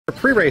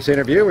pre-race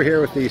interview. We're here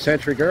with the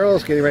Century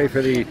Girls getting ready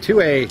for the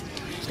 2A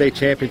state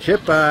championship.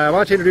 Why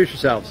don't you introduce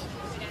yourselves?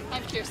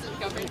 I'm Kirsten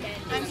Coburn.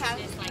 I'm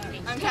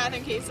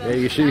Catherine Casey.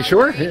 You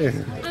sure?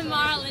 I'm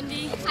Mara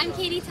Lindy. I'm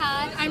Katie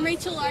Todd. I'm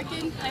Rachel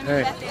Larkin. I'm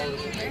Beth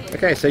Ann.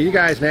 Okay, so you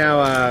guys now,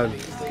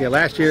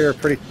 last year, a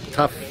pretty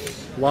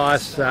tough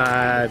loss.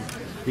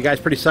 You guys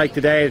pretty psyched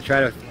today to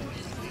try to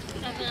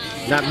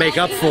not make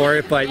up for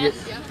it, but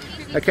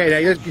okay, now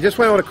you just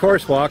went on a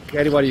course walk.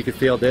 Anybody you could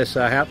field this.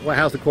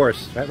 How's the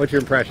course? What's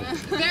your impression?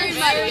 Very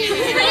muddy.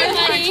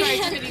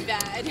 Pretty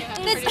bad.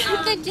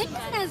 The dip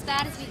isn't as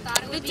bad as we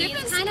thought it would be.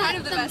 It's kind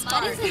of the best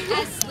mud isn't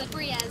as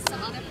slippery as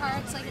some other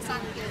parts, like the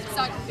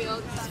soccer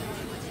field.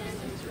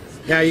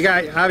 Now you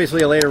got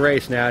obviously a later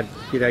race now.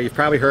 You've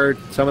probably heard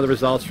some of the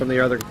results from the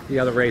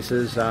other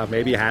races.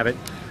 Maybe you haven't.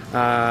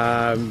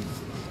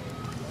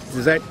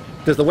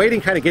 Does the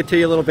waiting kind of get to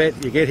you a little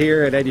bit? You get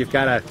here and then you've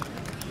got to,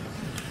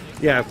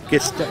 you're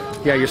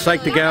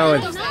psyched to go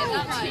and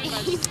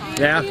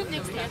yeah.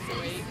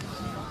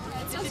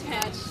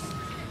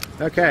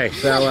 Okay,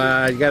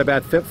 so you got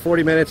about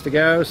 40 minutes to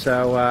go,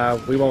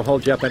 so we won't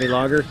hold you up any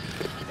longer.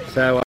 So.